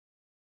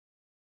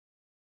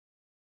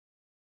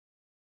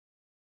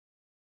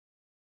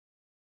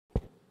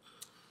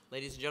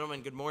Ladies and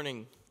gentlemen, good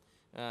morning.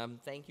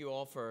 Thank you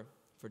all for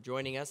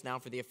joining us now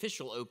for the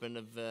official open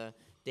of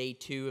day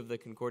 2 of the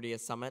Concordia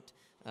Summit.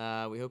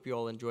 We hope you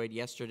all enjoyed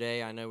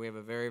yesterday. I know we have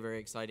a very, very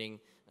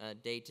exciting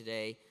day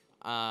today.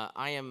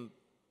 I am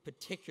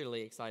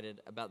particularly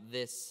excited about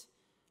this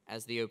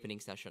as the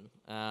opening session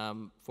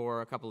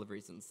for a couple of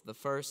reasons. The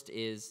first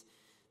is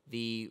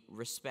the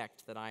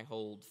respect that I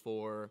hold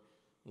for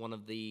one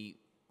of the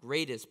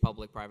greatest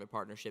public-private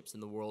partnerships in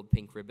the world,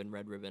 Pink Ribbon,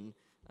 Red Ribbon,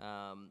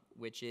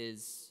 which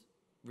is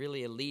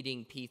really a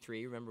leading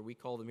P3. Remember, we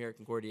call them here at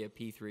Concordia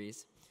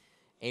P3s,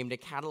 aimed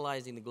at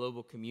catalyzing the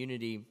global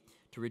community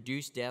to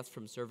reduce deaths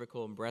from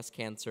cervical and breast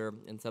cancer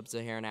in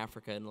sub-Saharan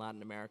Africa and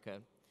Latin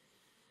America,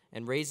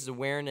 and raises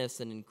awareness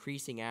and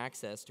increasing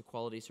access to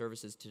quality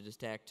services to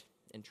detect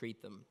and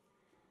treat them.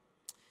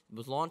 It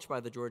was launched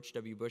by the George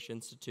W. Bush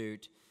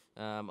Institute,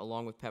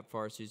 along with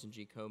PEPFAR, Susan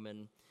G.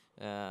 Komen,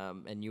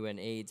 and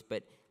UNAIDS.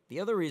 But the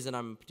other reason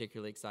I'm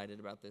particularly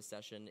excited about this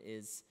session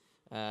is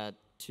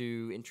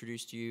to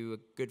introduce to you a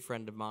good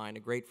friend of mine, a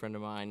great friend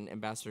of mine,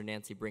 Ambassador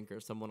Nancy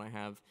Brinker, someone I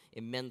have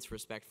immense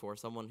respect for,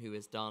 someone who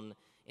has done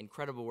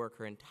incredible work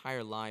her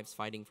entire lives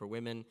fighting for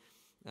women,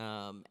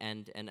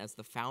 and as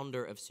the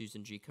founder of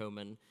Susan G.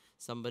 Komen,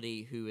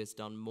 somebody who has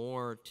done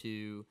more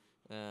to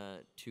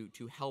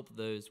help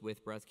those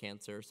with breast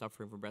cancer,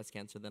 suffering from breast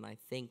cancer, than I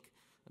think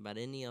about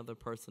any other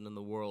person in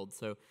the world.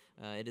 So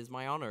it is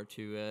my honor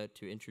to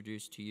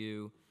introduce to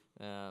you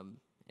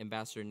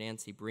Ambassador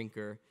Nancy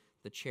Brinker,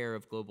 the chair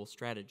of global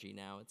strategy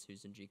now at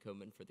Susan G.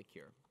 Komen for the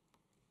Cure.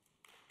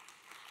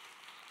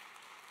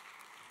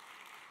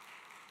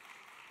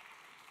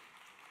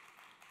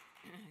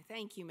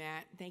 Thank you,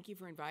 Matt. Thank you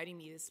for inviting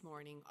me this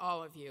morning,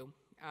 all of you.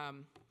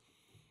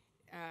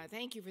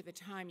 Thank you for the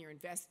time you're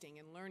investing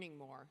in learning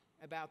more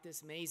about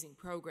this amazing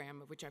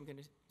program, of which I'm going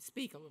to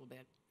speak a little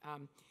bit.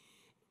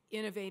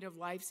 Innovative,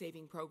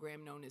 life-saving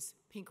program known as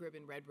Pink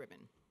Ribbon, Red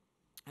Ribbon.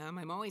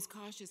 I'm always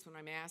cautious when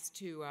I'm asked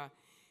to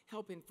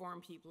help inform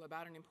people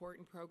about an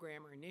important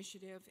program or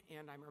initiative,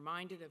 and I'm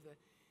reminded of a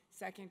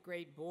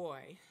second-grade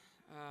boy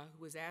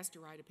who was asked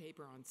to write a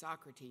paper on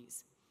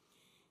Socrates.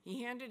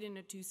 He handed in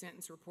a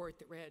 2-sentence report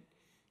that read,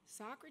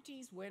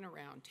 "Socrates went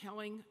around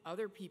telling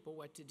other people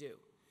what to do.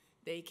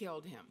 They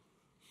killed him."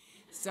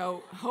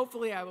 So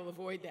hopefully I will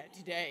avoid that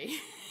today.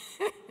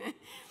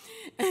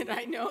 And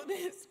I know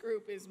this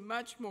group is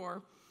much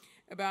more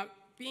about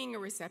being a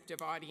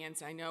receptive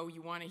audience. I know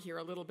you want to hear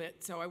a little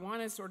bit, so I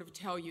want to sort of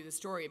tell you the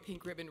story of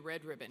Pink Ribbon,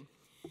 Red Ribbon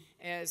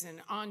as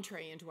an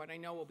entree into what I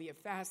know will be a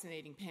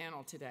fascinating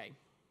panel today,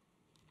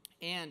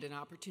 and an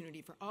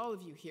opportunity for all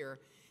of you here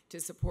to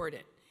support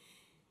it.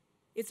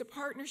 It's a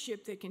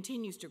partnership that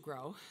continues to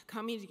grow,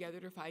 coming together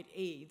to fight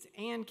AIDS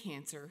and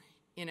cancer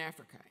in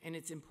Africa, and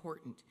it's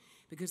important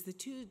because the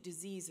two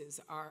diseases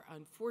are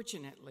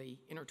unfortunately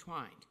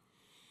intertwined.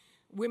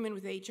 Women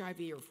with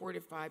HIV are 4 to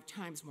 5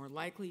 times more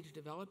likely to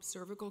develop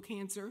cervical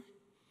cancer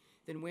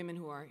than women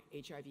who are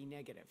HIV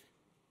negative.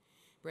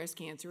 Breast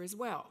cancer as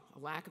well. A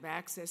lack of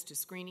access to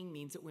screening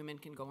means that women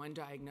can go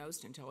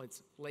undiagnosed until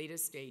its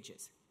latest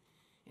stages.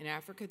 In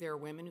Africa, there are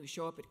women who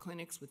show up at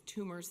clinics with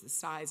tumors the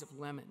size of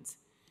lemons,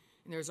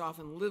 and there's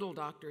often little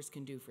doctors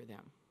can do for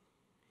them.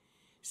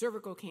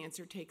 Cervical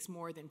cancer takes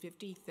more than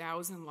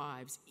 50,000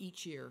 lives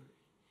each year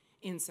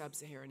in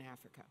sub-Saharan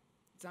Africa.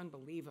 It's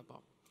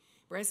unbelievable.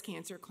 Breast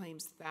cancer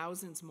claims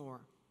thousands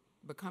more,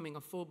 becoming a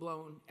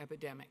full-blown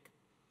epidemic.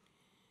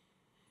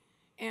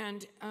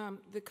 And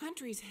the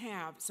countries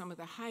have some of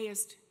the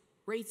highest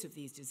rates of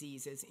these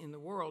diseases in the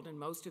world, and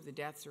most of the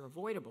deaths are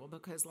avoidable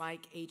because,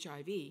 like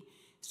HIV,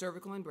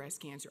 cervical and breast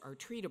cancer are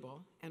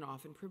treatable and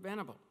often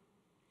preventable.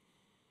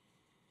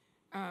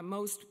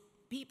 Most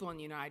people in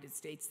the United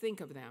States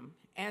think of them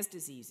as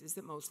diseases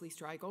that mostly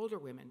strike older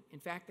women. In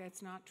fact,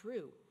 that's not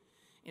true.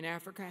 In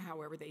Africa,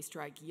 however, they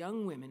strike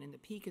young women in the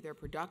peak of their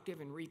productive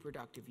and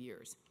reproductive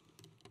years.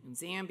 In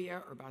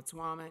Zambia or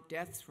Botswana,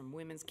 deaths from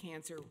women's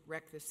cancer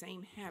wreak the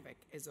same havoc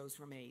as those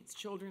from AIDS.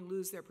 Children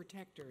lose their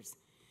protectors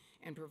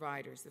and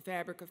providers. The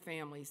fabric of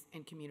families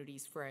and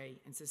communities fray,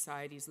 and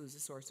societies lose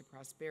a source of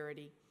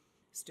prosperity,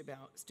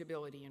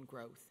 stability, and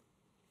growth.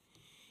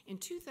 In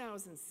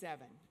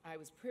 2007, I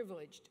was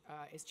privileged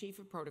as chief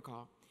of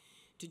protocol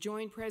to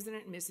join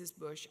President and Mrs.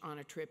 Bush on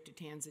a trip to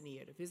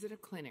Tanzania to visit a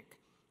clinic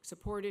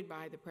supported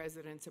by the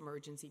President's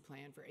Emergency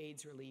Plan for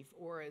AIDS Relief,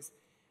 or as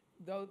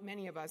though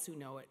many of us who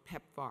know it,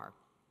 PEPFAR.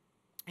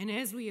 And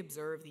as we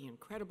observed the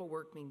incredible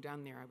work being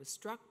done there, I was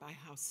struck by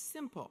how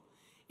simple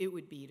it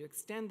would be to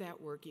extend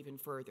that work even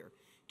further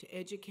to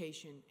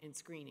education and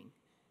screening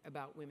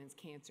about women's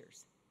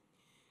cancers.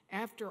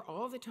 After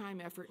all the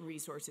time, effort, and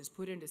resources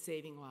put into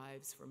saving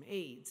lives from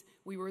AIDS,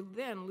 we were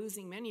then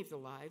losing many of the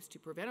lives to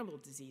preventable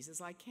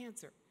diseases like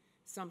cancer.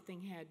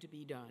 Something had to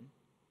be done.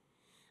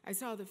 I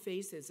saw the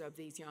faces of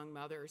these young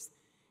mothers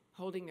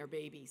holding their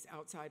babies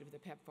outside of the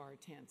PEPFAR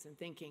tents and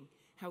thinking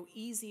how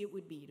easy it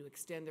would be to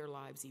extend their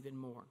lives even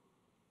more.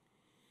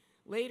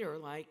 Later,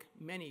 like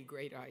many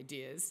great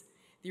ideas,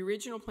 The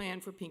original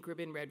plan for Pink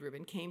Ribbon, Red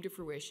Ribbon came to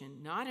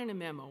fruition not in a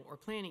memo or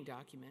planning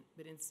document,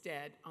 but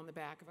instead on the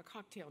back of a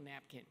cocktail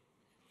napkin.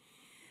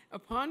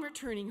 Upon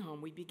returning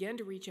home, we began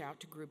to reach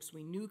out to groups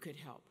we knew could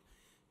help: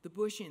 the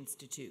Bush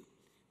Institute,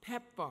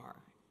 PEPFAR,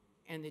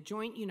 and the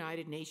Joint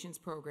United Nations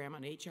Program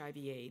on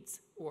HIV/AIDS,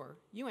 or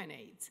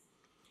UNAIDS.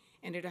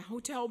 And at a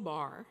hotel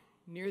bar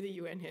near the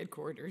UN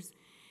headquarters,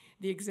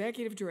 the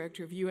executive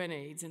director of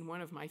UNAIDS and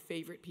one of my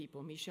favorite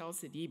people, Michel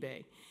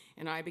Sidibe,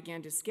 and I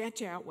began to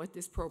sketch out what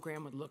this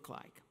program would look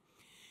like.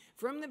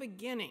 From the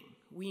beginning,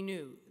 we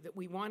knew that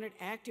we wanted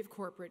active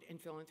corporate and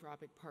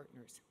philanthropic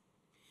partners,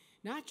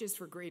 not just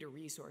for greater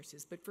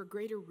resources, but for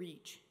greater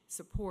reach,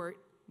 support,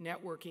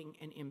 networking,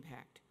 and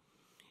impact.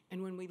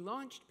 And when we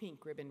launched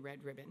Pink Ribbon,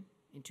 Red Ribbon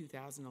in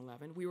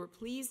 2011, we were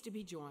pleased to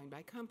be joined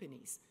by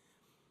companies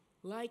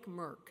like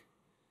Merck,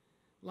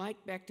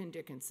 like Becton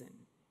Dickinson,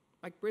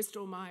 like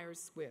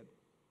Bristol-Myers Squibb,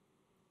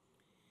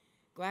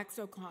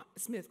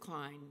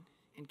 GlaxoSmithKline,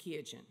 and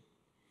Qiagen.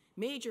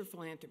 Major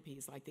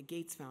philanthropies like the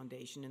Gates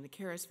Foundation and the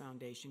Caris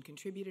Foundation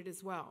contributed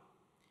as well.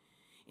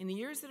 In the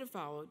years that have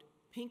followed,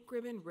 Pink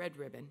Ribbon, Red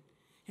Ribbon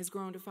has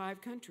grown to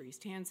 5 countries: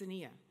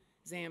 Tanzania,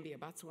 Zambia,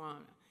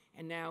 Botswana,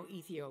 and now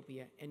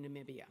Ethiopia and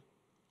Namibia.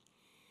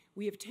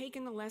 We have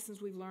taken the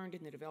lessons we've learned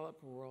in the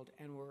developed world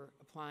and we're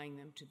applying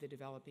them to the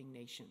developing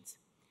nations.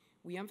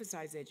 We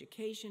emphasize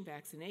education,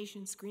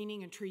 vaccination,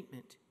 screening, and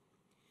treatment.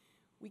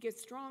 We get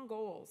strong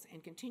goals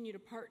and continue to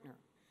partner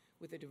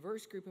with a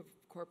diverse group of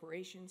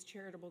corporations,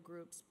 charitable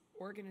groups,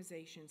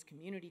 organizations,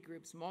 community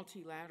groups,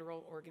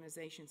 multilateral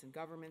organizations, and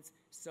governments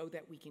so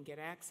that we can get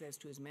access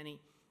to as many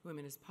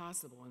women as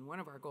possible. And one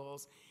of our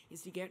goals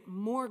is to get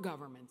more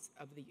governments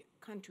of the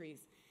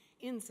countries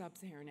in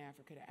sub-Saharan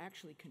Africa to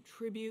actually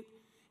contribute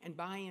and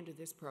buy into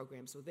this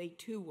program so they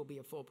too will be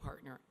a full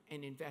partner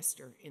and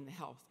investor in the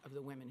health of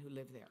the women who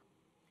live there.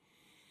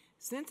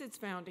 Since its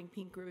founding,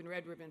 Pink Ribbon,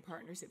 Red Ribbon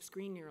partners have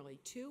screened nearly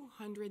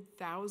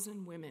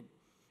 200,000 women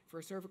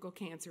for cervical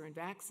cancer and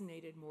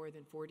vaccinated more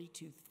than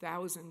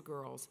 42,000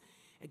 girls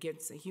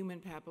against the human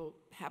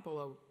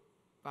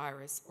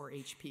papillovirus, or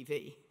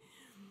HPV,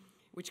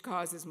 which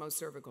causes most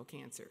cervical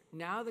cancer.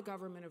 Now the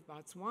government of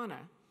Botswana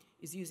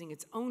is using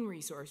its own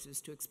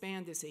resources to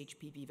expand this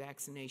HPV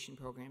vaccination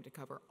program to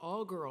cover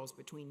all girls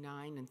between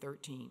 9 and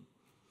 13.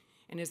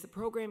 And as the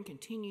program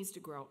continues to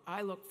grow,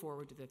 I look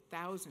forward to the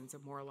thousands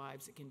of more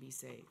lives that can be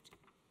saved.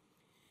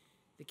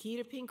 The key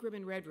to Pink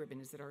Ribbon, Red Ribbon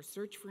is that our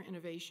search for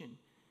innovation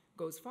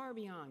goes far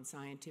beyond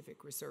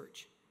scientific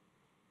research.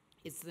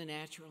 It's the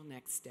natural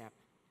next step.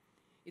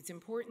 It's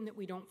important that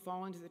we don't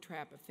fall into the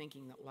trap of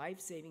thinking that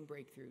life-saving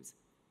breakthroughs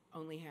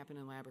only happen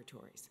in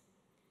laboratories.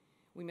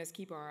 We must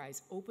keep our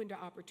eyes open to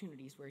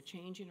opportunities where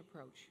change in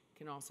approach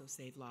can also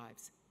save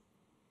lives.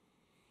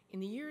 In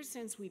the years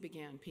since we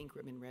began Pink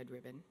Ribbon, Red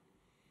Ribbon,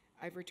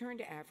 I've returned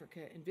to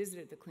Africa and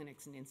visited the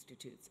clinics and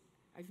institutes.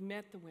 I've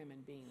met the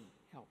women being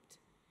helped,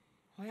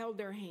 held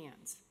their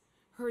hands,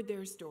 heard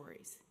their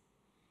stories,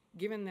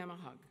 given them a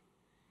hug.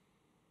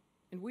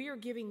 And we are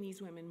giving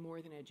these women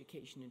more than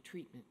education and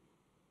treatment.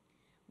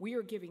 We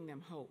are giving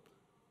them hope.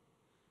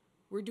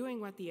 We're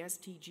doing what the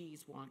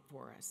SDGs want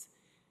for us: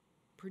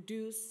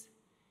 produce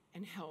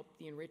and help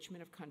the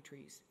enrichment of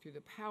countries through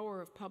the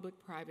power of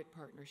public-private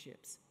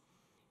partnerships.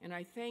 And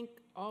I thank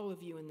all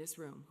of you in this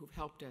room who've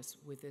helped us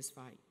with this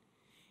fight.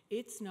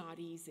 It's not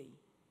easy.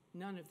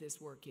 None of this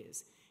work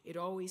is. It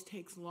always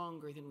takes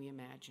longer than we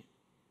imagine,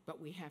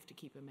 but we have to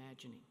keep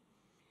imagining.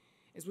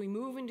 As we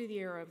move into the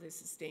era of the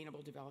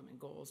Sustainable Development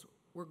Goals,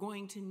 we're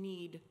going to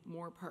need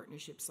more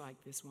partnerships like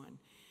this one.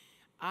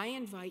 I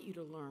invite you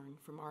to learn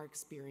from our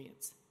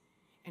experience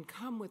and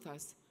come with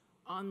us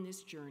on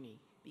this journey,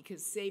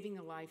 because saving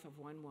the life of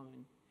one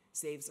woman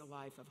saves the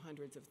life of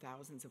hundreds of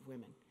thousands of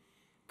women.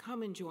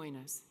 Come and join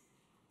us.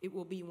 It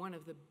will be one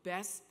of the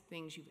best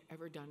things you've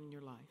ever done in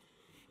your life.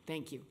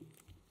 Thank you.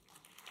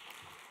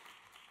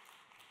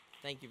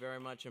 Thank you very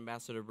much,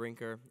 Ambassador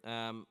Brinker.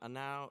 And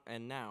now,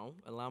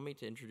 allow me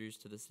to introduce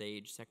to the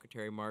stage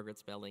Secretary Margaret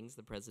Spellings,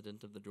 the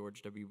president of the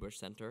George W. Bush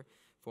Center,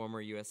 former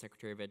U.S.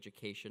 Secretary of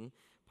Education,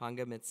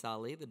 Phangisile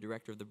Mtshali, the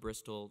director of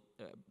the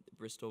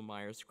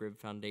Bristol-Myers Squibb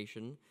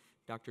Foundation,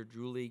 Dr.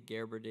 Julie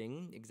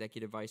Gerberding,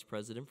 executive vice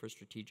president for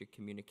strategic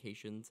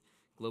communications,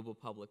 global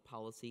public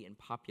policy, and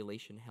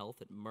population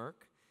health at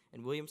Merck,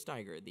 and William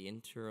Steiger, the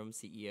interim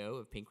CEO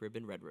of Pink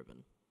Ribbon, Red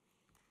Ribbon.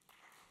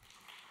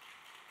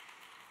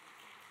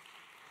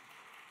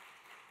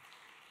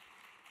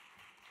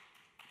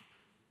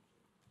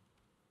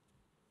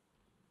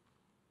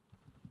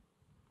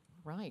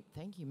 Right,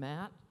 thank you,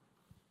 Matt.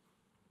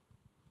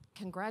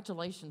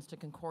 Congratulations to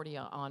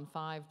Concordia on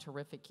 5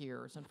 terrific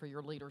years and for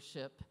your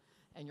leadership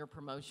and your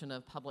promotion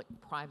of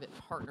public-private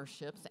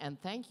partnerships.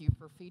 And thank you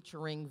for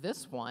featuring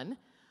this one.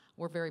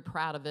 We're very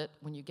proud of it.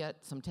 When you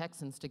get some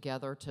Texans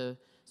together to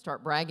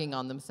start bragging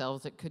on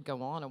themselves, it could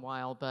go on a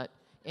while, but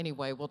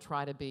anyway, we'll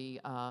try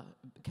to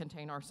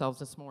contain ourselves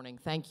this morning.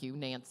 Thank you,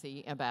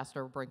 Nancy,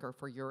 Ambassador Brinker,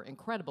 for your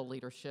incredible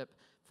leadership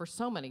for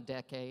so many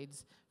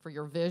decades, for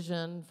your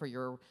vision, for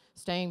your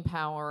staying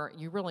power.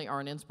 You really are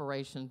an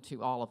inspiration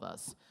to all of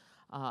us.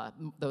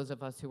 those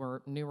of us who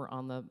are newer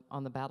on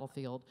the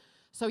battlefield.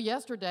 So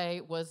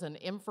yesterday was an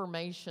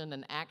information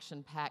and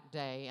action-packed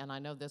day, and I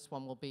know this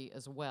one will be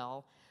as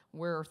well.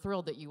 We're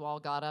thrilled that you all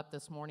got up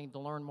this morning to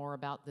learn more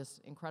about this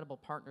incredible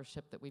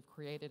partnership that we've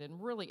created in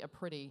really a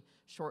pretty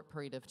short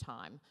period of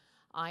time.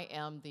 I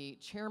am the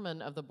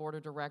chairman of the board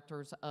of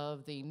directors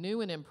of the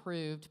new and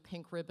improved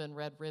Pink Ribbon,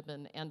 Red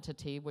Ribbon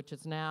entity, which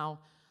is now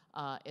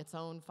its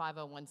own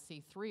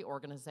 501c3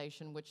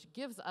 organization, which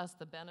gives us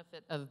the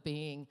benefit of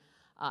being,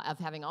 of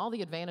having all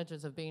the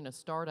advantages of being a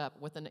startup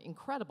with an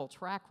incredible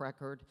track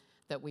record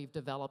that we've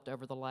developed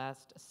over the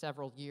last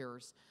several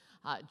years.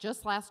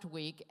 Just last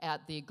week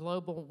at the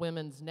Global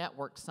Women's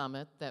Network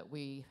Summit that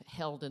we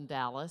held in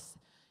Dallas,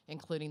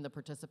 including the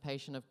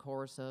participation, of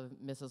course, of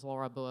Mrs.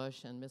 Laura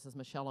Bush and Mrs.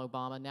 Michelle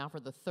Obama, now for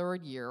the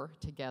third year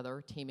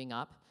together, teaming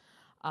up,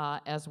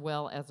 as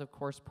well as, of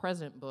course,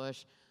 President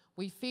Bush,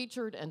 we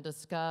featured and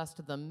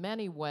discussed the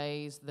many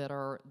ways that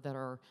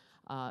are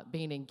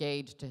being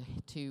engaged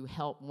to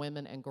help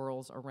women and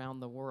girls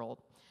around the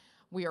world.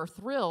 We are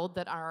thrilled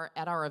that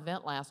at our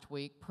event last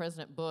week,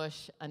 President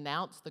Bush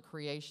announced the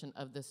creation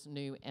of this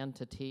new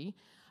entity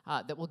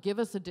that will give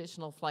us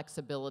additional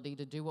flexibility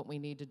to do what we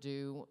need to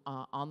do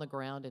on the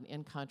ground and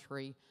in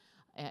country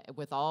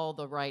with all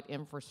the right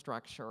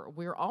infrastructure.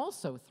 We're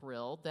also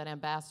thrilled that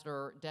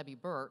Ambassador Debbie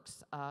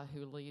Birx,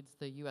 who leads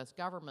the U.S.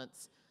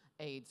 government's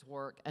AIDS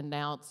work,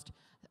 announced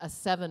a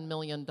 $7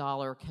 million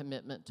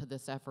commitment to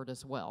this effort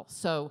as well.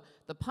 So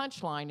the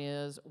punchline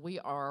is we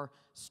are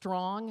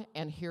strong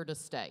and here to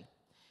stay.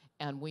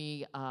 And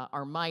we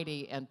are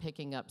mighty and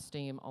picking up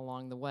steam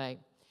along the way.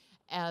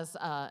 As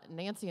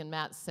Nancy and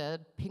Matt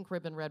said, Pink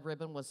Ribbon, Red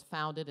Ribbon was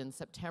founded in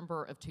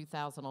September of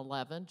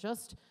 2011,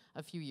 just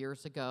a few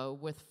years ago,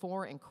 with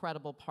 4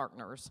 incredible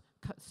partners,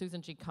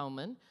 Susan G.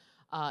 Komen,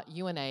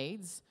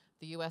 UNAIDS,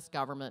 the U.S.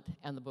 government,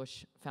 and the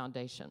Bush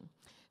Foundation.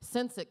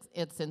 Since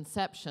its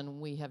inception,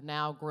 we have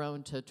now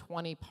grown to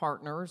 20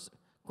 partners,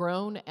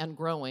 grown and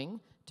growing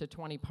to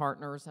 20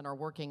 partners, and are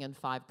working in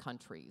 5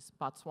 countries,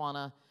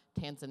 Botswana,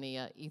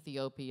 Tanzania,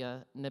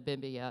 Ethiopia,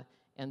 Namibia,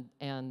 and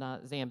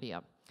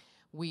Zambia.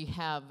 We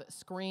have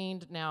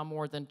screened now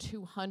more than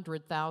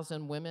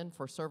 200,000 women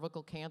for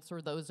cervical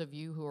cancer. Those of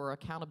you who are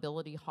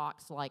accountability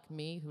hawks like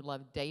me, who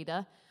love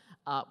data,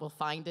 will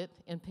find it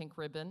in Pink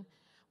Ribbon.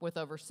 With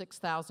over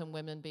 6,000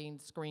 women being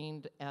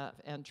screened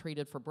and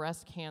treated for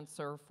breast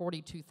cancer,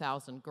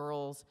 42,000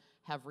 girls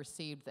have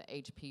received the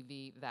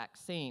HPV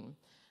vaccine.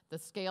 The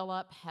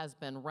scale-up has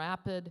been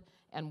rapid,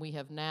 and we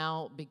have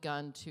now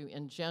begun to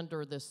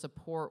engender this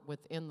support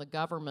within the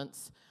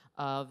governments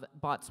of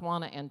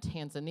Botswana and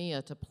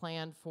Tanzania to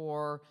plan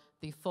for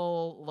the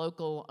full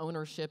local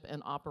ownership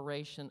and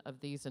operation of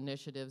these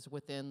initiatives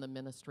within the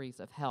ministries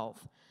of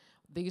health.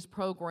 These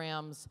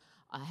programs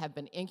have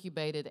been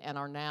incubated and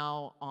are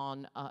now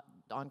on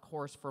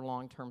course for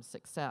long-term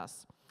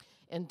success.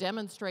 In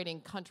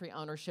demonstrating country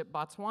ownership,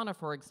 Botswana,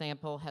 for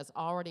example, has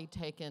already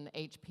taken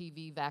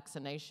HPV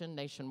vaccination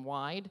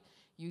nationwide,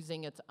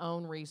 using its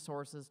own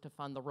resources to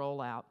fund the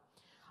rollout.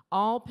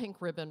 All Pink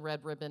Ribbon,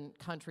 Red Ribbon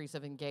countries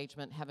of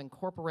engagement have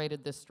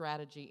incorporated this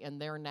strategy in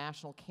their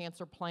national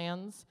cancer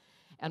plans.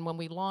 And when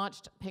we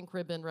launched Pink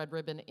Ribbon, Red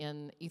Ribbon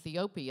in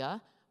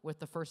Ethiopia with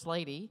the First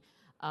Lady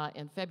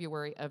in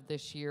February of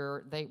this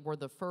year, they were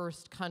the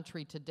first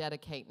country to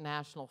dedicate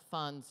national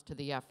funds to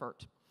the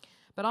effort.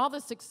 But all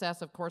this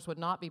success, of course, would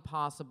not be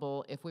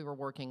possible if we were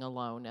working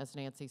alone. As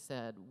Nancy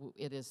said,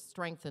 it is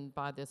strengthened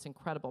by this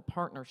incredible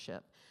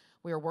partnership.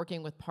 We are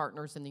working with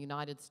partners in the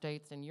United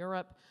States and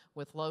Europe,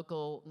 with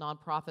local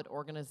nonprofit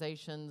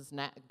organizations,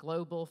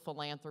 global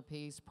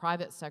philanthropies,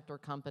 private sector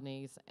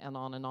companies, and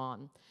on and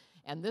on.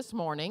 And this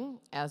morning,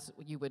 as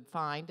you would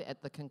find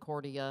at the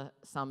Concordia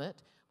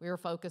Summit, we are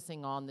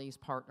focusing on these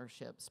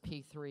partnerships,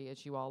 P3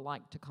 as you all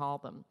like to call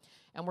them.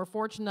 And we're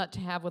fortunate to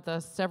have with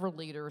us several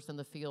leaders in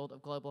the field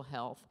of global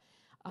health.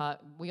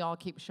 We all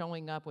keep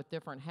showing up with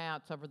different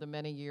hats over the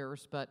many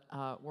years, but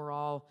we're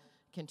all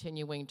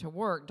continuing to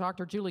work.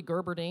 Dr. Julie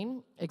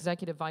Gerberding,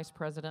 Executive Vice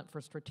President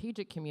for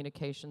Strategic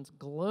Communications,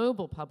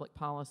 Global Public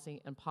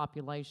Policy, and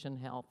Population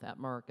Health at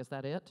Merck. Is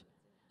that it?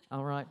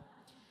 All right.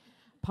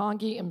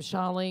 Phangisile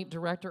Mtshali,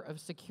 Director of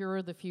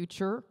Secure the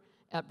Future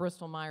at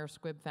Bristol-Myers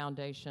Squibb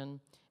Foundation,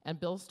 and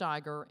Bill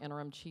Steiger,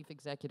 Interim Chief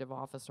Executive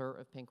Officer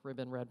of Pink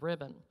Ribbon, Red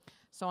Ribbon.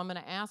 So I'm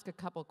going to ask a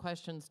couple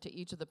questions to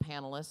each of the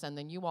panelists, and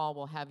then you all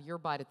will have your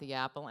bite at the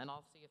apple, and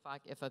I'll see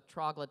if a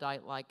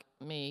troglodyte like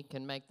me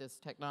can make this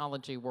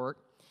technology work.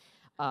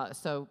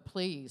 So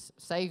please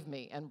save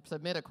me and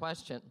submit a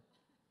question.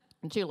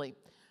 Julie,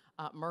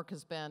 Merck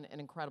has been an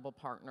incredible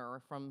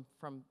partner from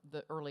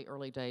the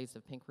early days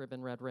of Pink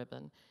Ribbon, Red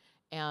Ribbon.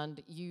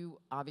 And you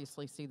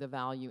obviously see the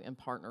value in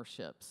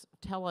partnerships.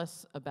 Tell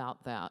us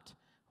about that.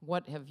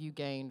 What have you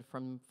gained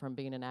from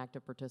being an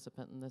active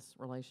participant in this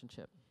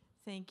relationship?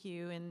 Thank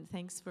you, and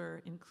thanks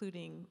for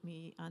including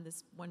me on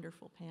this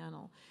wonderful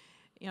panel.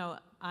 You know,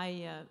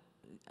 I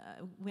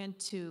went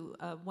to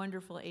a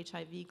wonderful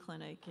HIV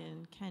clinic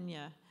in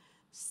Kenya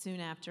soon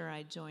after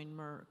I joined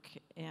Merck.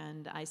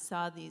 And I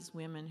saw these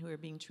women who were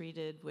being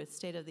treated with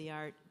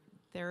state-of-the-art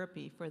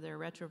therapy for their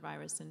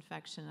retrovirus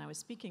infection. I was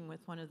speaking with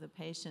one of the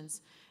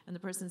patients, and the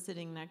person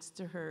sitting next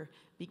to her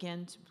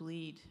began to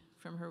bleed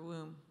from her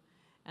womb,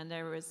 and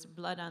there was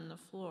blood on the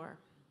floor.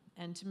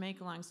 And to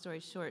make a long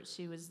story short,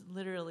 she was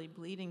literally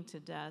bleeding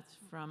to death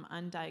from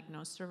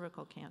undiagnosed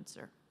cervical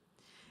cancer.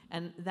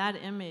 And that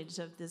image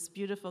of this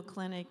beautiful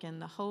clinic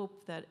and the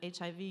hope that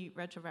HIV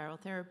retroviral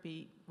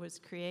therapy was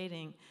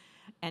creating,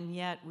 and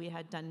yet we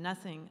had done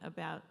nothing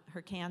about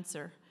her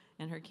cancer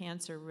and her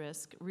cancer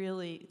risk,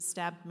 really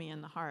stabbed me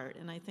in the heart.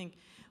 And I think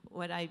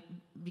what I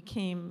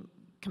became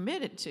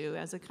committed to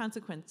as a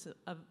consequence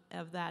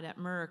of that at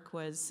Merck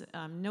was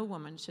no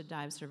woman should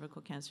die of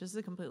cervical cancer. This is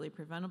a completely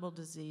preventable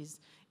disease.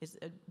 It's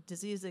a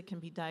disease that can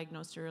be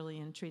diagnosed early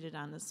and treated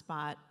on the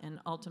spot, and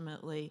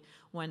ultimately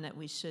one that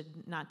we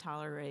should not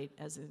tolerate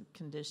as a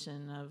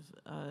condition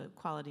of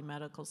quality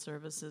medical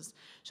services.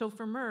 So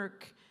for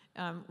Merck,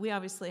 we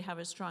obviously have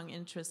a strong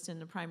interest in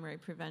the primary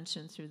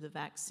prevention through the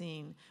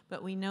vaccine,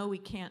 but we know we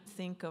can't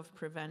think of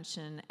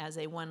prevention as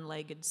a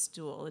one-legged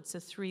stool. It's a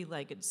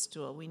three-legged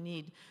stool. We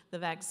need the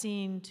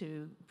vaccine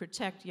to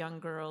protect young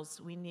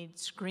girls. We need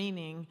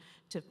screening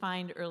to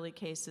find early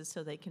cases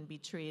so they can be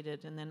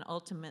treated, and then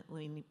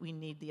ultimately we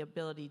need the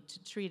ability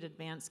to treat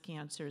advanced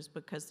cancers,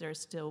 because there are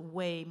still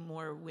way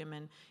more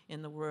women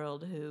in the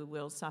world who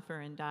will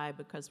suffer and die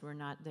because we're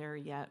not there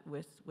yet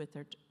with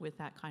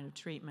that kind of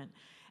treatment.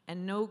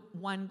 And no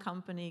one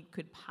company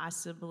could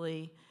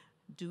possibly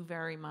do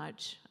very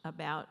much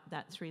about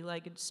that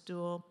three-legged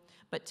stool,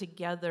 but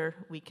together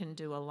we can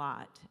do a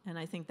lot. And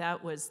I think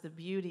that was the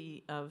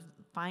beauty of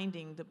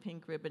finding the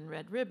pink ribbon,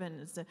 red ribbon,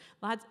 is that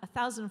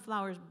 1,000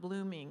 flowers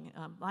blooming,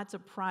 lots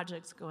of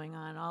projects going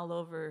on all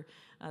over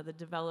the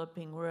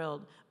developing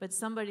world, but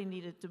somebody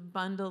needed to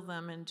bundle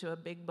them into a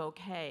big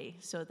bouquet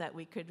so that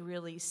we could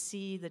really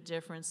see the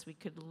difference, we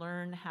could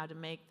learn how to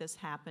make this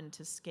happen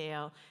to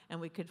scale, and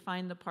we could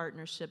find the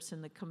partnerships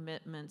and the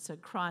commitments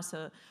across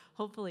a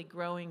hopefully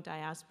growing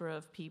diaspora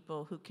of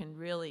people who can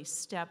really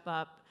step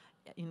up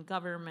in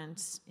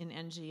governments, in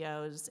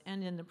NGOs,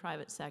 and in the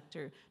private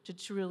sector to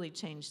truly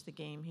change the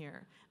game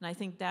here. And I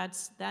think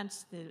that's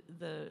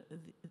the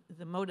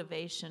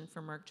motivation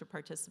for Merck to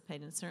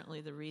participate, and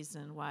certainly the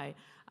reason why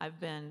I've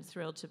been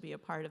thrilled to be a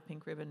part of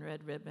Pink Ribbon,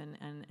 Red Ribbon,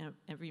 and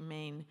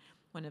remain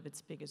one of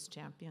its biggest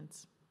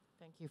champions.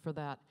 Thank you for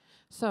that.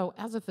 So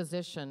as a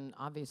physician,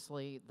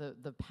 obviously,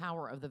 the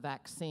power of the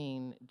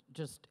vaccine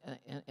just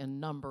in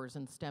numbers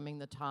and stemming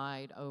the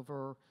tide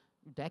over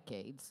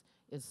decades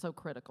is so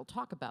critical.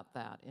 Talk about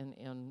that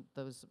in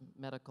those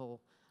medical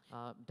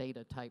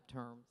data type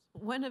terms.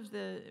 One of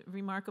the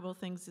remarkable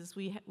things is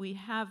we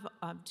have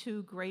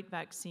 2 great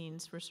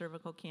vaccines for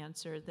cervical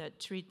cancer that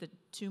treat the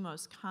 2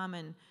 most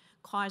common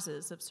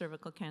causes of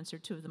cervical cancer,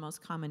 2 of the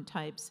most common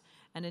types,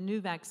 and a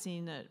new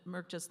vaccine that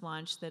Merck just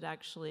launched that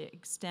actually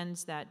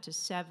extends that to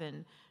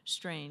 7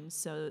 strains.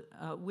 So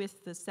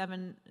with the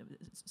 7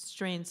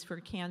 strains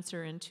for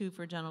cancer and 2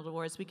 for genital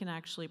warts, we can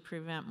actually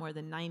prevent more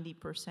than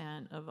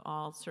 90% of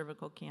all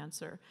cervical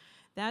cancer.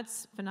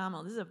 That's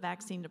phenomenal. This is a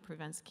vaccine that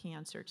prevents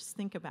cancer. Just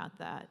think about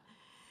that.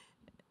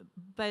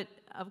 But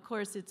of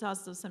course, it's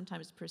also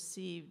sometimes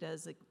perceived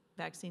as a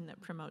vaccine that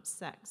promotes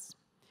sex.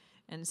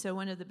 And so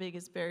one of the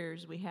biggest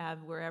barriers we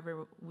have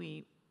wherever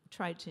we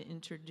try to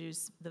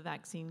introduce the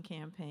vaccine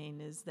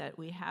campaign is that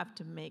we have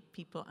to make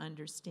people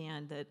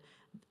understand that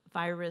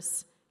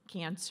virus,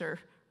 cancer,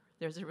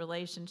 there's a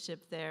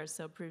relationship there,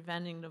 so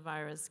preventing the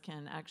virus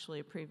can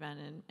actually prevent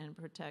and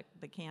protect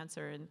the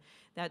cancer, and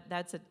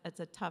that's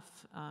a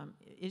tough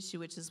issue,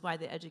 which is why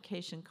the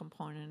education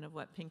component of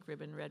what Pink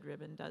Ribbon, Red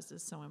Ribbon does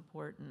is so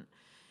important.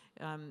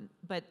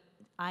 But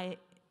I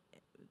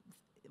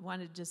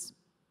want to just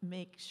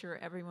make sure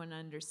everyone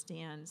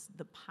understands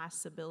the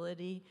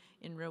possibility.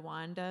 In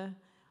Rwanda,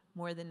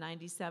 more than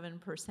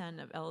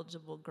 97% of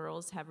eligible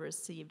girls have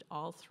received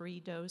all 3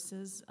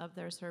 doses of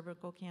their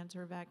cervical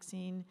cancer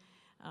vaccine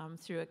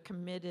through a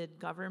committed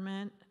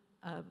government,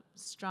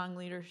 strong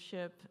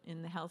leadership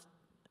in the health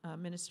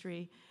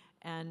ministry,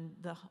 and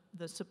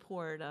the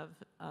support of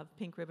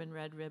Pink Ribbon,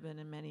 Red Ribbon,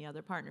 and many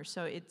other partners.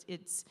 So it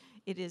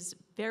is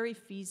very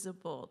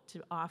feasible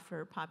to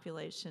offer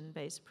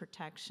population-based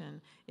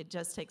protection. It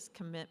just takes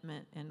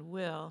commitment and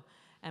will.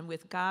 And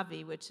with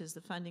Gavi, which is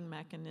the funding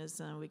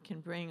mechanism, we can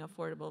bring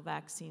affordable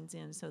vaccines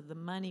in. So the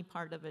money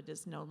part of it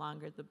is no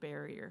longer the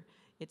barrier.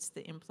 It's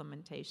the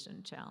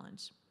implementation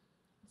challenge.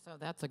 So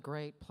that's a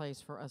great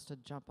place for us to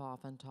jump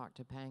off and talk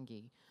to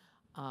Pangi.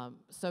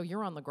 So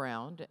you're on the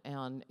ground,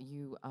 and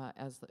you,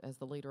 as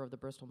the leader of the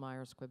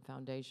Bristol-Myers Squibb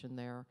Foundation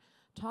there,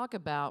 talk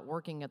about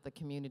working at the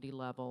community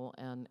level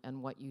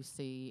and what you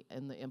see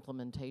in the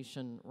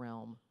implementation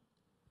realm.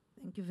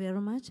 Thank you very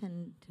much,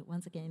 and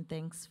once again,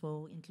 thanks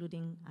for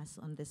including us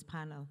on this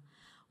panel.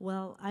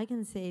 Well, I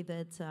can say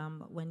that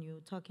when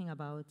you're talking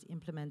about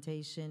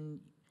implementation,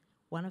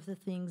 one of the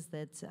things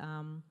that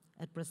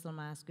at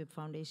Bristol-Myers Squibb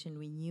Foundation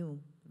we knew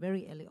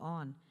very early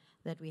on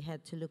that we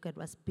had to look at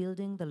was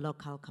building the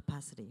local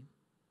capacity.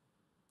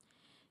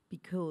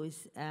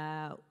 because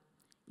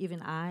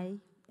even I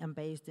am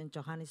based in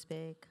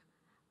Johannesburg.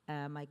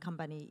 My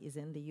company is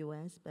in the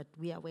US, but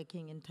we are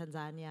working in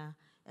Tanzania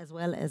as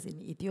well as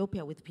in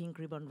Ethiopia with Pink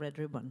Ribbon, Red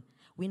Ribbon.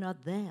 We're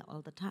not there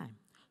all the time.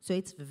 So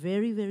it's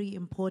very, very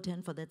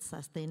important for that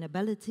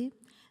sustainability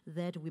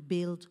that we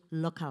build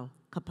local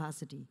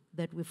capacity,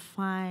 that we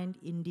find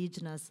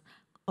indigenous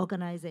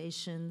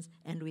organizations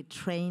and we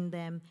train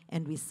them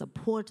and we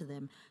support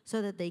them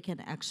so that they can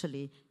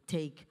actually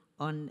take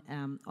on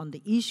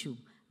the issue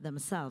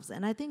themselves.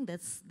 And I think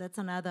that's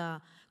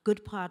another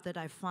good part that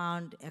I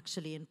found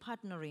actually in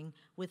partnering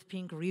with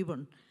Pink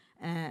Ribbon,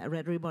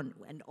 Red Ribbon,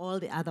 and all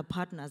the other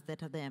partners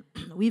that are there.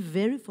 We're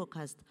very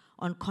focused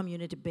on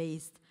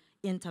community-based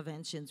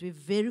interventions. We're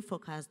very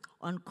focused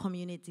on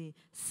community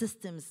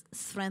systems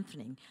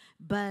strengthening.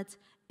 But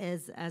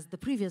as the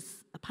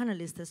previous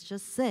panelist has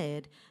just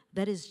said,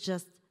 that is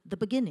just the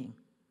beginning.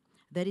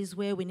 That is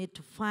where we need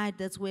to fight.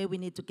 That's where we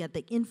need to get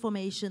the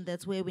information.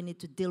 That's where we need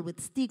to deal with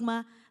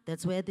stigma.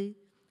 That's where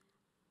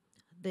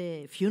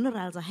the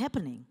funerals are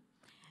happening.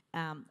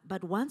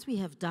 But once we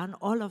have done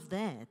all of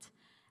that,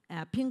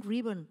 Pink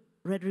Ribbon,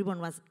 Red Ribbon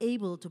was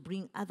able to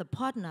bring other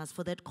partners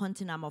for that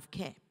continuum of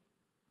care.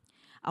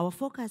 Our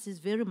focus is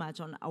very much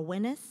on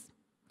awareness,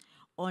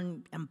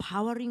 on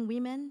empowering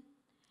women,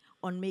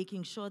 on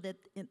making sure that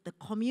the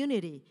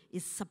community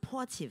is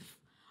supportive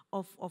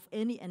of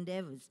any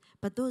endeavors.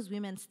 But those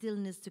women still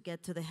need to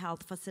get to the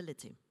health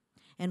facility.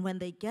 And when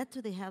they get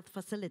to the health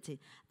facility,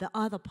 the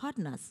other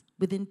partners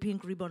within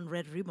Pink Ribbon,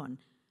 Red Ribbon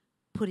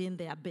put in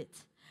their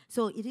bit.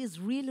 So it is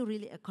really,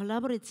 really a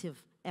collaborative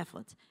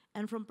effort.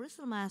 And from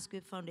Bristol-Myers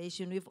Squibb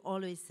Foundation, we've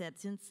always said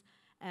since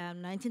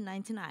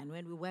 1999,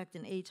 when we worked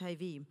in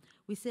HIV,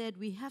 we said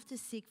we have to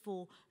seek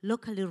for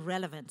locally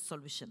relevant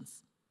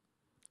solutions.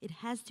 It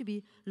has to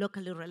be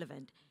locally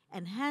relevant.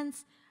 And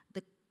hence,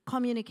 the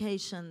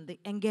communication, the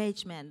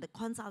engagement, the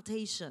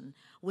consultation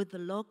with the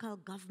local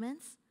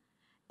governments,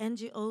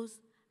 NGOs,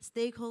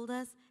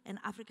 stakeholders, and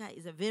Africa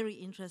is a very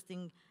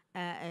interesting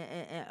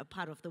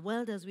part of the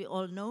world, as we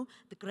all know.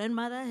 The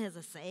grandmother has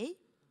a say.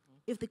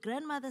 If the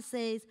grandmother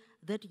says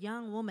that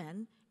young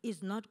woman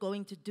is not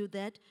going to do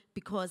that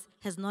because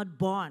has not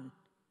born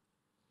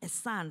a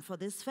son for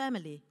this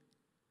family,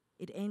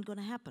 it ain't going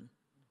to happen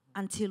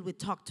until we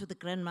talk to the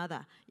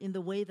grandmother in the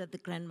way that the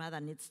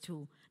grandmother need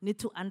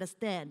to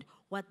understand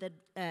what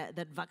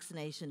that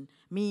vaccination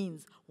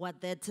means, what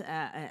that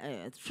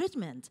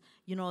treatment,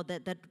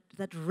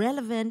 that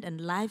relevant and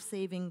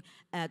life-saving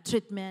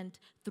treatment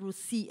through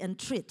see and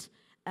treat.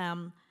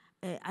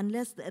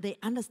 Unless they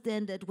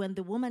understand that when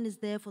the woman is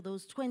there for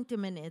those 20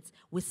 minutes,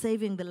 we're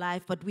saving the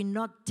life, but we're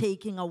not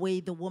taking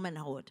away the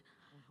womanhood.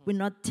 We're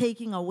not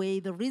taking away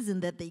the reason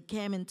that they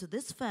came into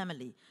this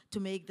family to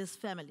make this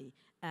family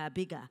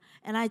bigger.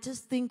 And I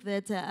just think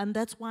that, and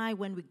that's why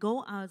when we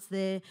go out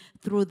there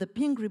through the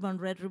Pink Ribbon,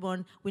 Red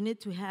Ribbon, we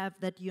need to have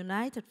that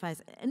united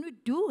face. And we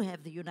do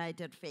have the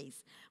united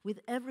face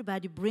with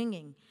everybody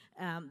bringing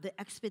the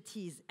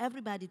expertise,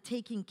 everybody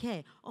taking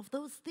care of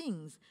those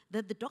things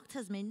that the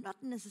doctors may not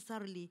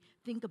necessarily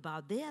think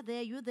about. They are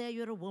there,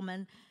 you're a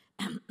woman,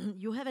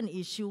 you have an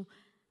issue,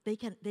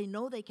 they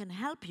know they can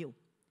help you.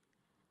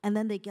 And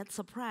then they get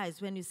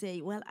surprised when you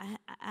say, well,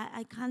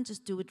 I can't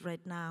just do it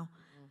right now.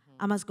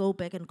 I must go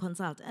back and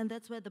consult. And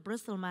that's where the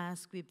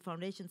Bristol-Myers Squibb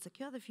Foundation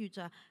Secure the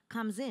Future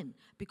comes in,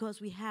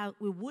 because we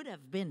would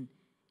have been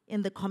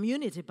in the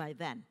community by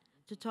then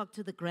to talk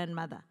to the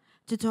grandmother,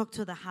 to talk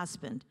to the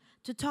husband,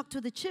 to talk to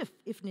the chief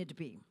if need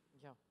be.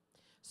 Yeah.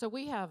 So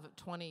we have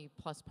 20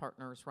 plus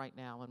partners right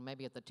now, and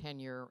maybe at the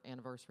 10-year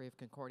anniversary of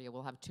Concordia,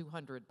 we'll have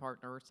 200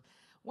 partners.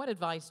 What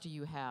advice do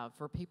you have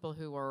for people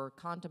who are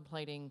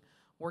contemplating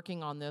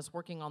working on this,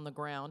 working on the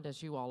ground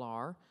as you all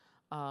are?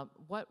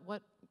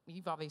 What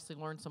you've obviously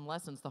learned some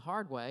lessons the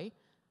hard way.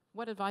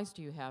 What advice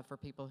do you have for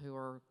people who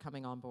are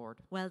coming on board?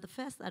 Well, the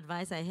first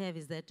advice I have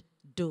is that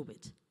do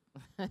it.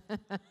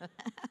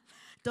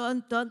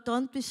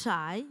 Don't be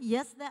shy.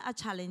 Yes, there are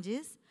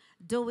challenges.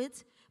 Do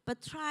it,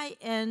 but try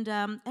and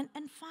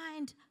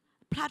find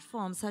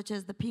platforms such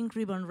as the Pink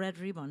Ribbon, Red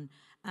Ribbon.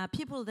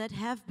 People that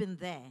have been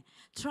there.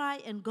 Try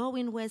and go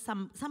in where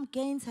some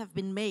gains have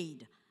been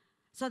made,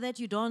 so that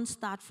you don't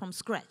start from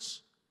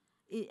scratch.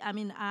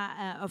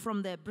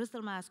 From the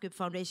Bristol-Myers Squibb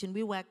Foundation,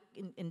 we work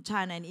in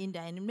China and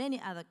India and in many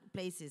other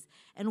places.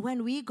 And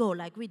when we go,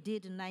 like we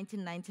did in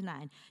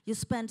 1999, you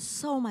spend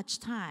so much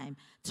time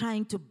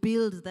trying to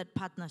build that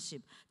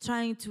partnership,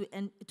 trying to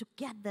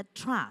get that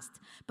trust.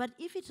 But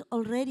if it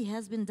already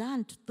has been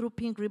done through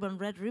Pink Ribbon,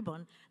 Red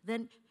Ribbon,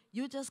 then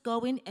you just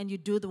go in and you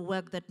do the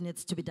work that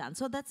needs to be done.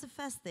 So that's the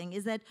first thing,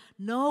 is that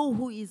know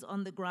who is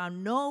on the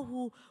ground,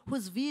 know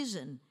whose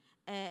vision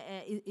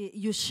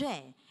you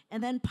share,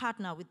 and then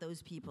partner with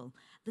those people.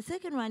 The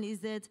second one is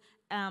that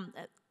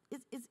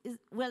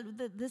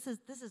this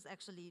is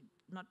actually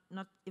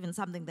not even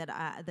something that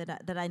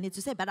I need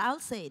to say, but I'll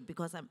say it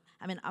because I'm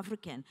an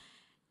African.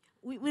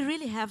 We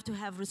really have to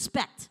have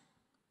respect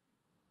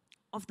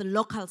of the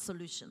local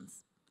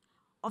solutions,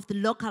 of the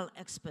local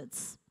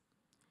experts.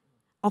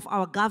 of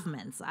our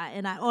governments.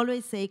 And I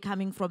always say,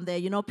 coming from there,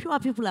 pure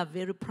people are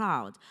very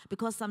proud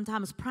because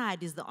sometimes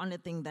pride is the only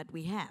thing that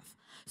we have.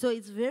 So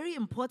it's very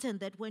important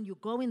that when you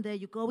go in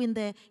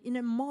there in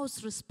a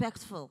most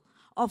respectful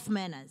of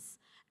manners.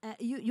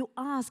 You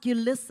ask, you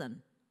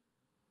listen.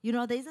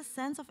 There's a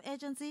sense of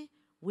urgency.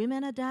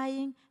 Women are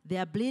dying. They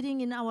are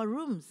bleeding in our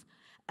rooms.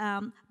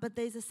 But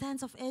there's a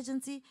sense of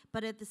urgency.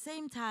 But at the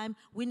same time,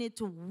 we need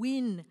to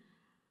win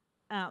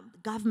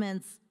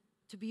governments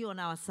to be on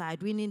our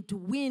side. We need to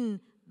win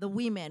the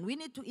women. We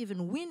need to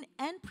even win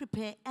and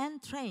prepare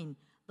and train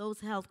those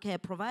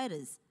healthcare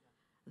providers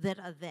that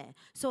are there.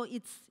 So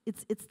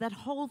it's that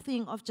whole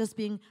thing of just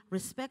being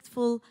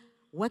respectful,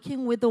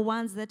 working with the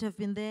ones that have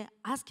been there,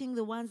 asking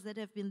the ones that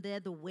have been there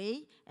the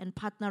way, and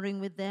partnering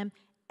with them,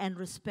 and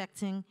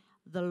respecting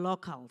the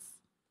locals.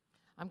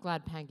 I'm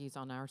glad Phangi's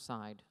on our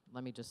side.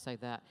 Let me just say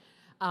that.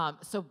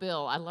 So,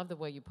 Bill, I love the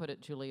way you put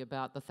it, Julie,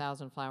 about the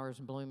 1,000 flowers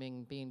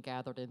blooming being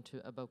gathered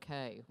into a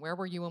bouquet. Where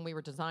were you when we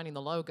were designing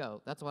the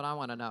logo? That's what I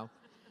want to know.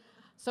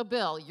 So,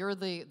 Bill, you're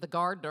the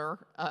gardener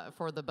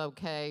for the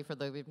bouquet,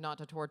 not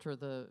to torture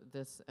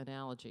this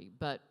analogy,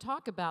 but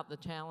talk about the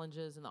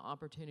challenges and the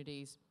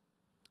opportunities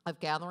of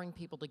gathering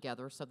people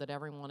together so that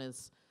everyone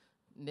is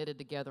knitted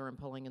together and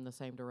pulling in the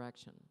same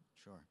direction.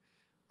 Sure.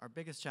 Our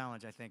biggest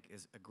challenge, I think,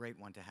 is a great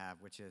one to have,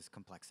 which is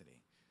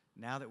complexity.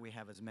 Now that we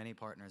have as many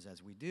partners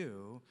as we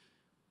do,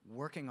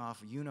 working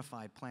off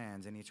unified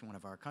plans in each one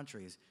of our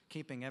countries,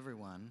 keeping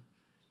everyone,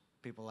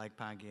 people like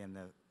Phangi and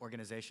the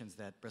organizations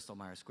that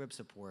Bristol-Myers Squibb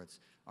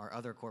supports, our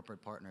other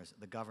corporate partners,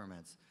 the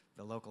governments,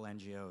 the local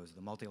NGOs,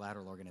 the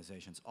multilateral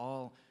organizations,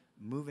 all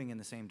moving in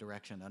the same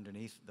direction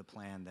underneath the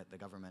plan that the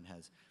government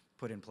has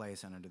put in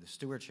place and under the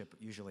stewardship,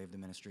 usually, of the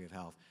Ministry of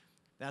Health.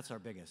 That's our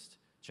biggest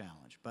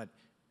challenge. But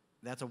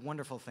that's a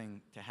wonderful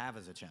thing to have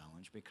as a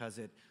challenge because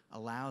it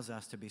allows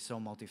us to be so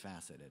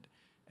multifaceted.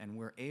 And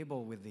we're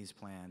able, with these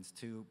plans,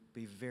 to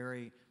be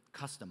very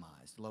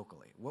customized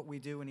locally. What we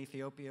do in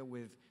Ethiopia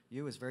with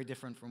you is very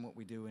different from what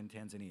we do in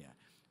Tanzania.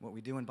 What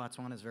we do in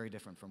Botswana is very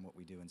different from what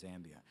we do in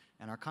Zambia.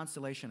 And our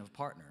constellation of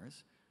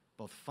partners,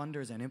 both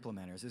funders and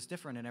implementers, is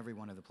different in every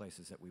one of the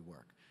places that we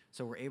work.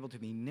 So we're able to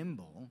be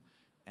nimble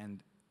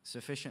and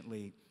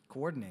sufficiently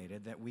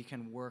coordinated that we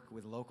can work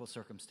with local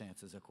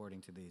circumstances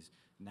according to these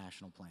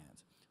national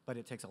plans. But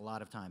it takes a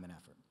lot of time and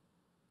effort.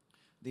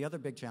 The other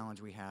big challenge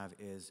we have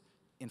is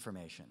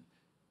information.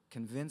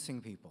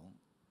 Convincing people,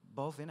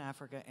 both in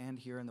Africa and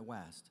here in the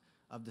West,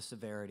 of the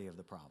severity of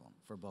the problem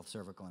for both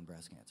cervical and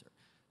breast cancer.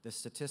 The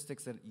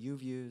statistics that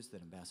you've used,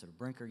 that Ambassador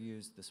Brinker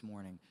used this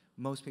morning,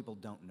 most people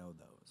don't know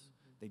those.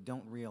 They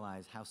don't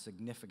realize how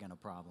significant a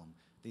problem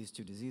these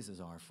two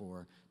diseases are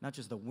for not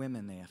just the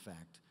women they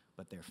affect,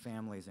 but their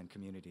families and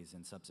communities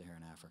in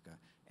sub-Saharan Africa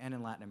and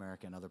in Latin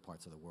America and other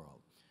parts of the world.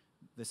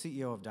 The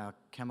CEO of Dow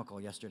Chemical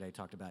yesterday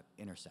talked about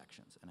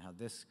intersections and how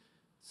this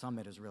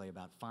summit is really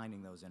about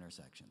finding those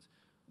intersections.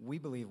 We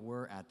believe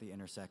we're at the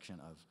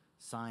intersection of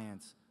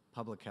science,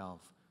 public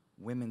health,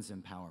 women's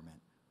empowerment,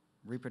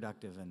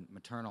 reproductive and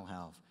maternal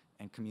health,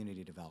 and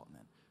community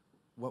development.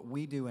 What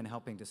we do in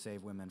helping to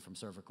save women from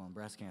cervical and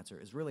breast cancer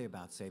is really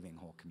about saving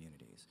whole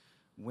communities.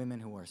 Women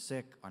who are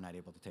sick are not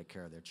able to take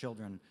care of their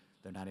children.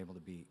 They're not able to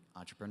be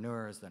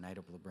entrepreneurs. They're not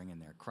able to bring in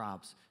their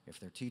crops. If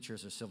they're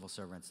teachers or civil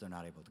servants, they're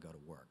not able to go to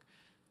work.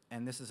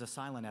 And this is a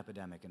silent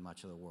epidemic in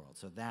much of the world.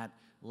 So that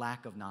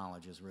lack of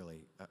knowledge is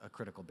really a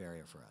critical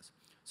barrier for us.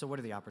 So what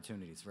are the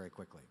opportunities, very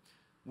quickly?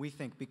 We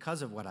think,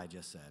 because of what I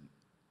just said,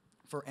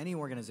 for any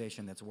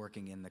organization that's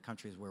working in the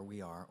countries where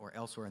we are or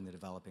elsewhere in the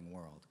developing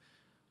world,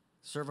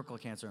 cervical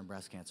cancer and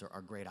breast cancer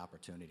are great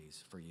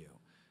opportunities for you.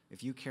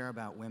 If you care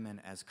about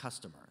women as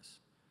customers,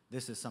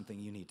 this is something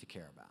you need to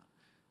care about.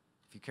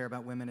 If you care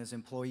about women as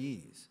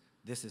employees,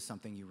 this is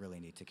something you really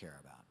need to care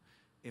about.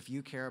 If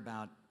you care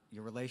about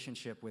your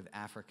relationship with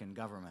African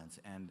governments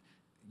and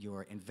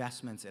your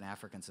investments in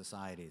African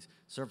societies,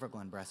 cervical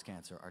and breast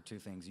cancer are two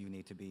things you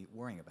need to be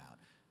worrying about.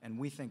 And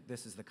we think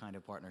this is the kind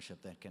of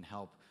partnership that can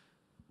help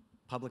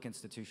public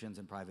institutions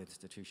and private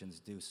institutions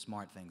do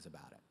smart things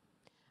about it.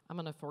 I'm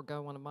going to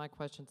forego one of my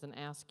questions and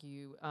ask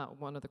you,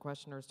 one of the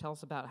questioners, tell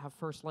us about how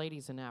First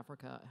Ladies in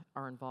Africa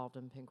are involved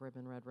in Pink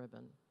Ribbon, Red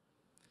Ribbon.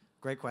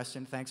 Great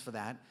question. Thanks for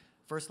that.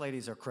 First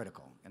Ladies are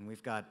critical, and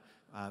we've got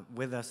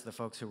with us the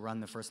folks who run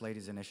the First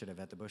Ladies Initiative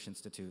at the Bush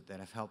Institute that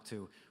have helped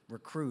to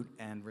recruit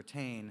and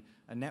retain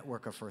a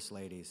network of First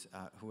Ladies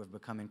who have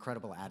become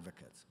incredible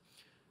advocates.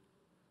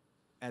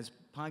 As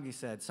Phangi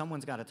said,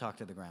 someone's got to talk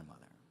to the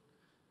grandmother.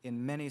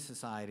 In many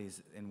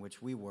societies in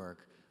which we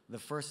work, the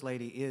First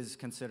Lady is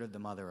considered the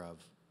mother of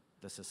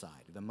the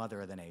society, the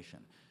mother of the nation.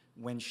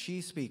 When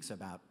she speaks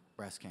about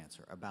breast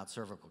cancer, about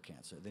cervical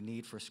cancer, the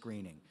need for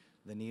screening,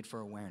 the need for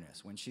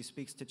awareness, when she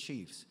speaks to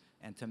chiefs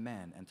and to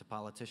men and to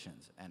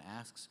politicians and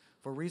asks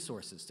for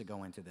resources to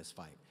go into this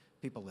fight,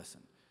 people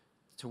listen.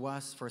 To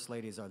us, First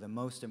Ladies are the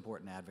most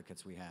important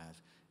advocates we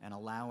have and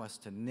allow us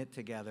to knit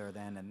together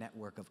then a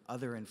network of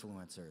other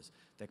influencers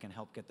that can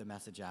help get the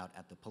message out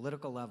at the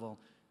political level,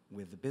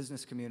 with the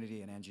business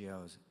community and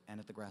NGOs, and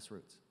at the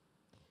grassroots.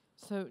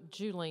 So,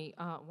 Julie,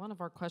 one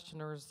of our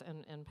questioners,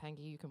 and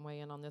Phangi, you can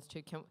weigh in on this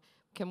too.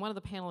 Can one of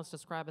the panelists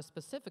describe a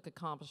specific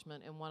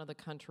accomplishment in one of the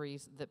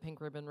countries that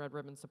Pink Ribbon, Red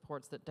Ribbon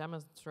supports that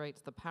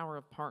demonstrates the power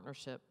of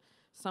partnership,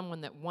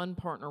 someone that one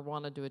partner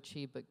wanted to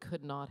achieve but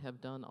could not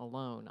have done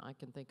alone? I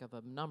can think of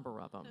a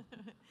number of them.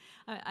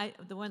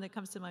 The one that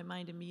comes to my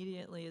mind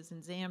immediately is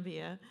in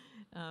Zambia,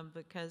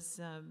 because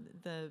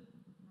the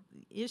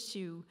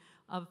issue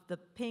of the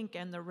pink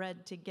and the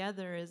red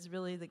together is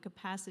really the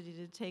capacity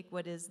to take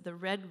what is the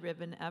red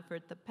ribbon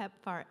effort, the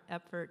PEPFAR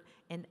effort,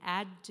 and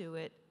add to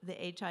it the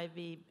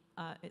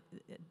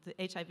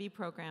HIV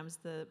programs,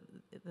 the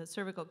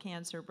cervical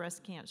cancer,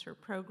 breast cancer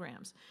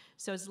programs.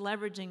 So it's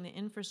leveraging the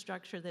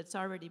infrastructure that's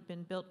already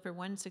been built for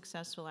one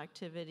successful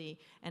activity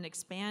and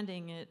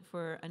expanding it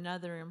for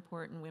another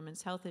important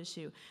women's health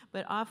issue.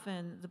 But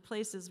often the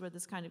places where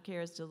this kind of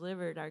care is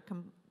delivered are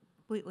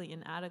completely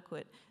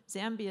inadequate.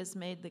 Zambia's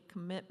made the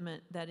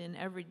commitment that in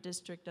every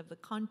district of the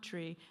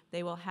country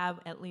they will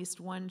have at least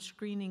one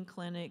screening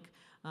clinic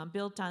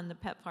built on the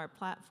PEPFAR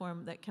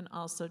platform that can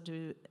also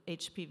do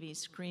HPV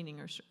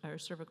screening or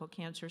cervical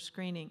cancer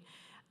screening.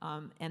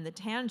 And the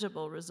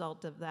tangible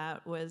result of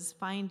that was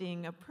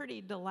finding a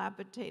pretty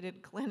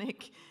dilapidated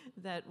clinic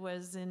that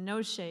was in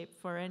no shape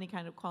for any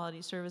kind of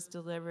quality service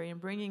delivery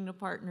and bringing the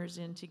partners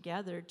in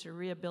together to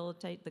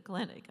rehabilitate the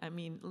clinic. I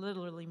mean,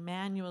 literally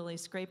manually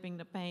scraping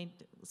the paint,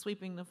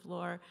 sweeping the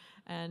floor,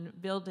 and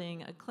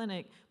building a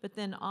clinic, but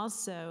then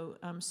also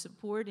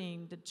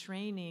supporting the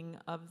training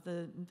of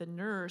the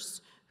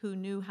nurse who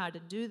knew how to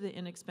do the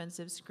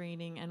inexpensive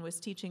screening and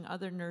was teaching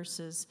other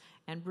nurses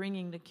and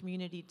bringing the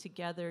community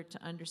together to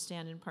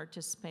understand and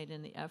participate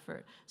in the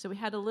effort. So we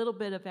had a little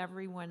bit of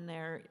everyone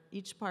there,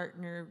 each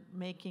partner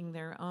making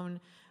their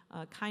own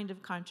kind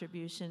of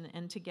contribution,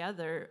 and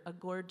together a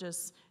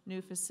gorgeous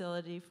new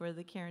facility for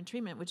the care and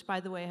treatment, which,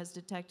 by the way, has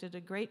detected a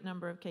great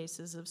number of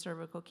cases of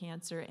cervical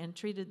cancer and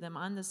treated them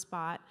on the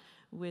spot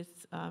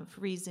with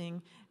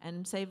freezing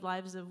and saved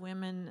lives of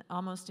women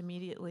almost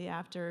immediately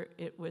after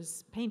it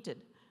was painted.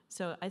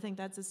 So I think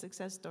that's a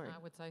success story. I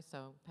would say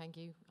so.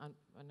 Phangi, I know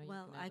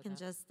well, you can I add can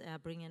to that. just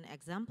bring an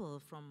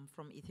example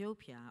from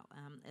Ethiopia.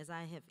 As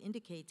I have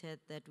indicated,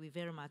 that we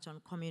very much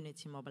on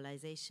community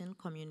mobilization,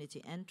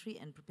 community entry,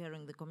 and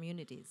preparing the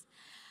communities.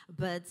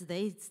 But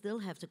they still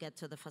have to get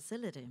to the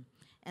facility.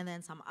 And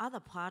then some other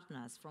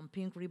partners from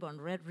Pink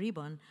Ribbon, Red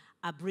Ribbon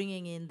are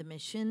bringing in the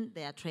mission.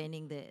 They are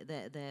training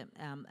the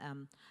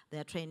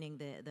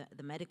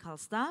medical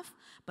staff.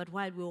 But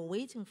while we were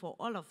waiting for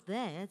all of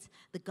that,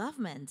 the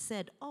government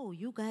said, "Oh,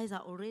 you guys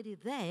are already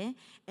there,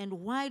 and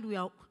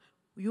while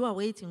you are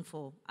waiting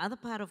for other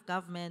part of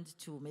government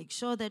to make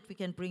sure that we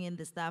can bring in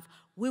the staff,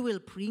 we will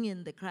bring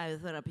in the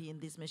cryotherapy in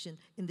this mission,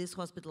 in this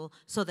hospital,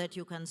 so that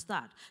you can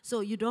start."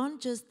 So you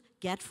don't just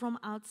get from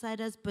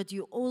outsiders, but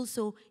you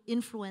also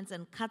influence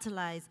and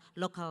catalyze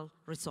local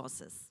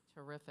resources.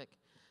 Terrific.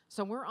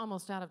 So we're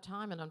almost out of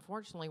time, and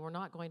unfortunately, we're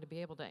not going to be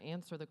able to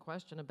answer the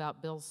question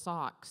about Bill's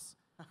socks.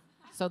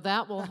 So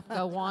that will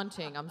go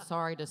wanting, I'm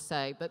sorry to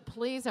say. But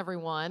please,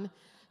 everyone,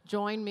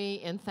 join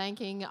me in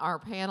thanking our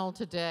panel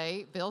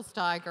today, Bill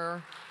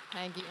Steiger,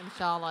 Phangisile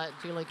Mtshali,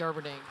 Julie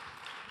Gerberding.